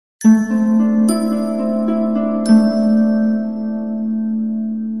Hi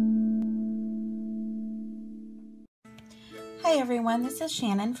everyone, this is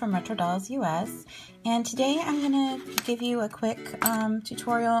Shannon from Retro Dolls US, and today I'm going to give you a quick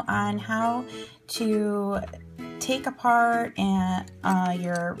tutorial on how to take apart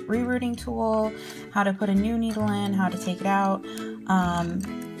your rerouting tool, how to put a new needle in, how to take it out.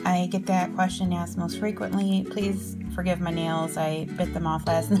 I get that question asked most frequently. Please forgive my nails, I bit them off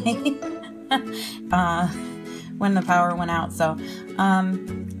last night when the power went out.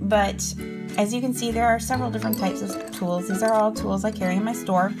 But as you can see, there are several different types of tools. These are all tools I carry in my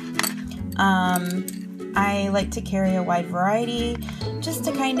store. I like to carry a wide variety just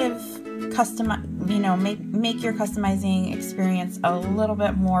to kind of customize, make your customizing experience a little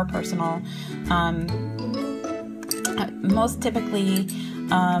bit more personal. Most typically,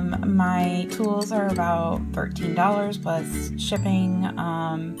 my tools are about $13 plus shipping.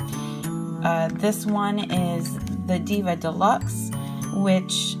 This one is the Diva Deluxe,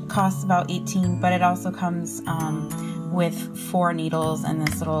 which costs about $18, but it also comes with 4 needles and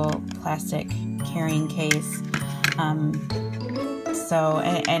this little plastic carrying case. And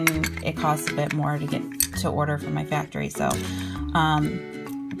it costs a bit more to get to order from my factory.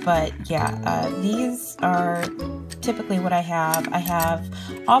 But yeah, these are typically what I have. I have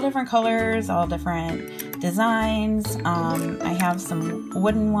all different colors, all different designs. I have some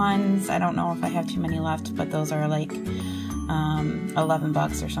wooden ones. I don't know if I have too many left, but those are like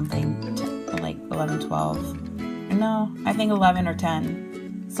 $11 or something, like 11, 12. No, I think 11 or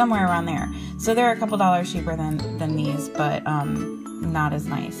 10, somewhere around there. So they're a couple dollars cheaper than these, but not as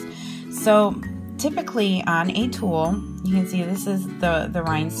nice. So typically on a tool, you can see this is the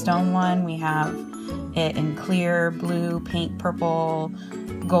rhinestone one. We have it in clear, blue, pink, purple,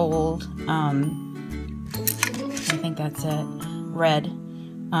 gold. I think that's it. Red.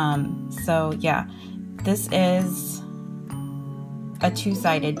 So yeah, this is a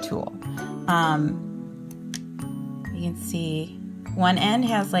two-sided tool. You can see one end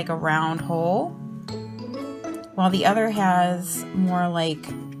has like a round hole, while the other has more like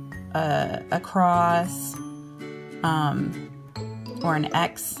a cross or an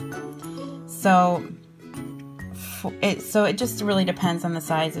X. So it just really depends on the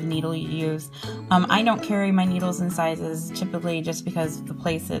size of needle you use. I don't carry my needles in sizes typically just because the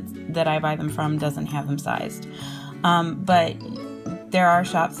place that I buy them from doesn't have them sized. But there are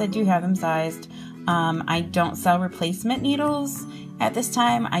shops that do have them sized. I don't sell replacement needles at this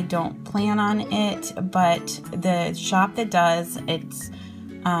time. I don't plan on it, but the shop that does, it's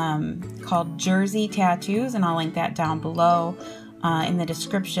called JerZyTattoos, and I'll link that down below in the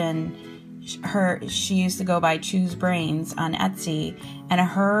description. She used to go by Choose Brains on Etsy, and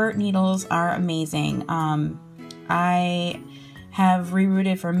her needles are amazing. I have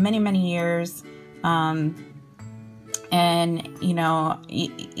rerouted for many years, and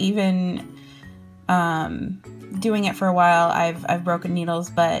even doing it for a while, I've broken needles,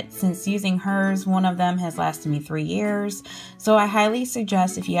 but since using hers, one of them has lasted me 3 years. So I highly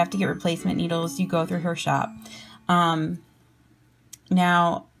suggest, if you have to get replacement needles, you go through her shop.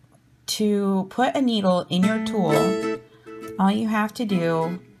 Now, to put a needle in your tool, all you have to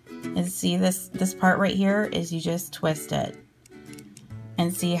do is see this part right here is you just twist it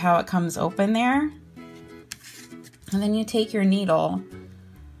and see how it comes open there. And then you take your needle,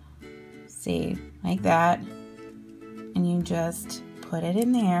 see, like that, and you just put it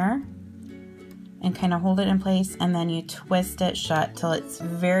in there and kind of hold it in place, and then you twist it shut till it's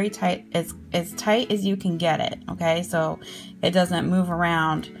very tight, as tight as you can get it, okay? So it doesn't move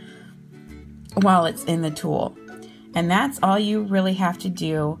around while it's in the tool. And that's all you really have to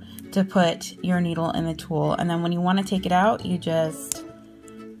do to put your needle in the tool. And then when you want to take it out, you just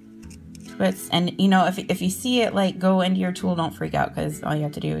twist. And if you see it like go into your tool, don't freak out, because all you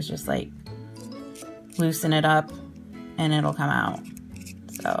have to do is just like loosen it up and it'll come out.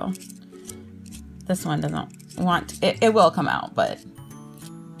 So this one doesn't want it will come out, but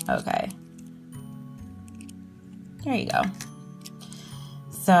okay, there you go.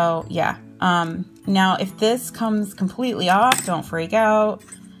 So yeah, now if this comes completely off, don't freak out.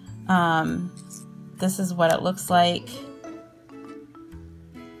 This is what it looks like,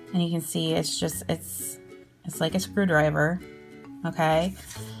 and you can see it's like a screwdriver. Okay,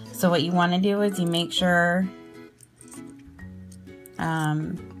 so what you want to do is you make sure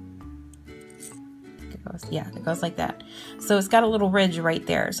it goes like that. So it's got a little ridge right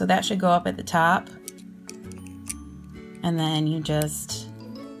there, so that should go up at the top, and then you just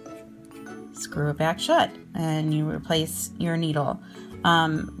screw it back shut and you replace your needle.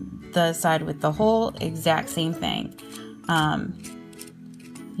 The side with the hole, exact same thing.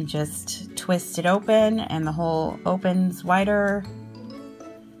 You just twist it open and the hole opens wider.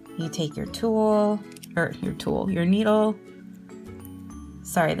 You take your tool, or your needle.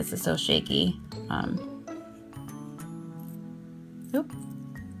 Sorry, this is so shaky. Oop.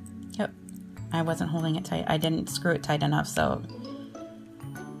 Yep, I wasn't holding it tight. I didn't screw it tight enough, so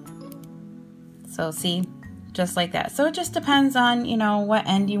see, just like that. So it just depends on, you know, what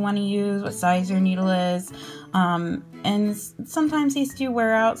end you want to use, what size your needle is. And sometimes these do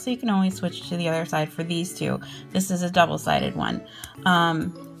wear out, so you can always switch to the other side for these two. This is a double-sided one.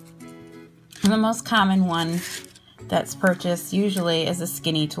 The most common one that's purchased usually is a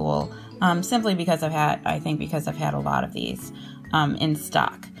skinny tool, simply because I've had a lot of these in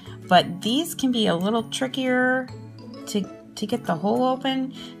stock. But these can be a little trickier to get the hole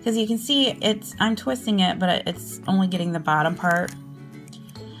open, because you can see I'm twisting it, but it's only getting the bottom part.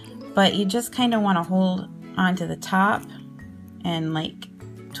 But you just kind of want to hold onto the top and like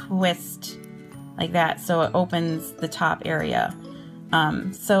twist like that so it opens the top area.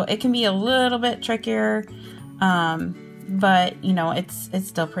 So it can be a little bit trickier, but you know, it's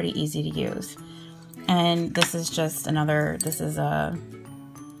still pretty easy to use. And this is just a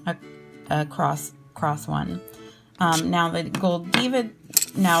cross one. Now the Gold Diva,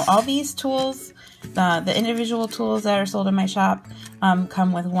 now all these tools, the individual tools that are sold in my shop,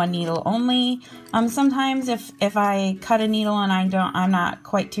 come with one needle only. Sometimes if I cut a needle and I'm not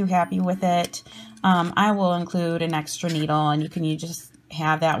quite too happy with it, I will include an extra needle, and you just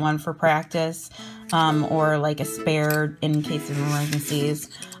have that one for practice, or like a spare in case of emergencies.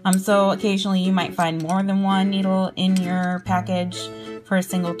 So occasionally you might find more than one needle in your package for a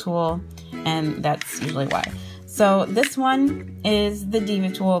single tool, and that's usually why. So this one is the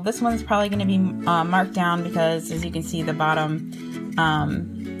Diva tool. This one's probably going to be marked down because, as you can see, the bottom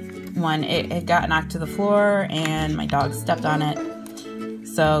one, it got knocked to the floor and my dog stepped on it.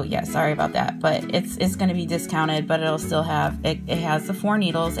 So yeah, sorry about that, but it's going to be discounted, but it'll still have, it has the 4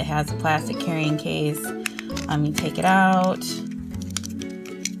 needles, it has a plastic carrying case. You take it out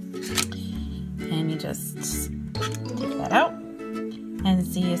and you just take that out and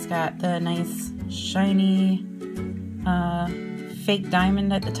see it's got the nice shiny fake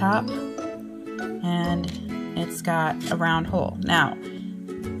diamond at the top, and it's got a round hole. Now, I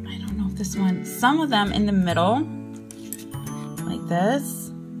don't know if this one, some of them in the middle, like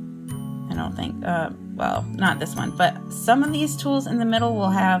this, I don't think, well, not this one, but some of these tools in the middle will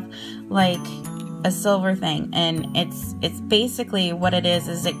have like a silver thing, and it's basically what it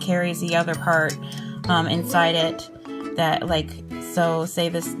is it carries the other part inside it, that like, so say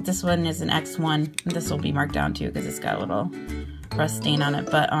this one is an X1, this will be marked down too because it's got a little rust stain on it,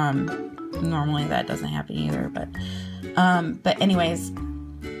 but normally that doesn't happen either, but anyways,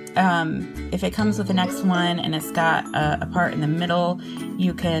 if it comes with an X1 and it's got a part in the middle,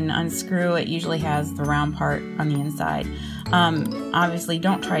 you can unscrew. It usually has the round part on the inside. Obviously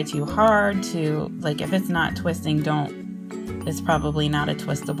don't try too hard to, like, if it's not twisting, it's probably not a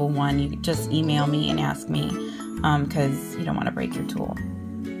twistable one. You just email me and ask me, because you don't want to break your tool.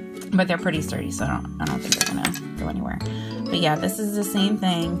 But they're pretty sturdy, so I don't think they're gonna go anywhere. But yeah, this is the same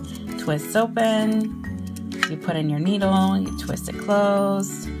thing. Twists open, you put in your needle, you twist it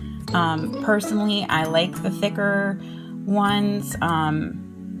closed. Personally, I like the thicker ones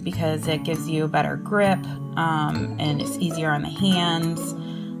because it gives you a better grip, and it's easier on the hands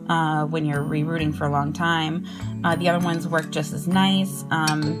when you're rerouting for a long time. The other ones work just as nice.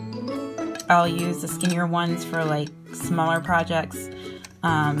 I'll use the skinnier ones for like smaller projects,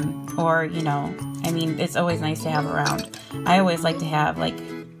 or, you know, I mean, it's always nice to have around. I always like to have like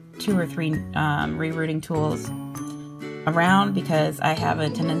 2 or 3 rerouting tools around because I have a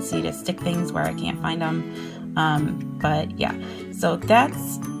tendency to stick things where I can't find them. But yeah, so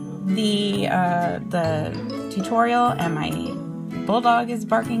that's the tutorial, and my bulldog is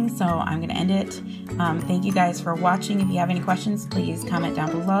barking, so I'm gonna end it. Thank you guys for watching. If you have any questions, please comment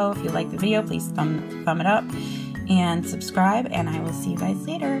down below. If you like the video, please thumb it up and subscribe, and I will see you guys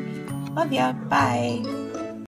later. Love ya. Bye.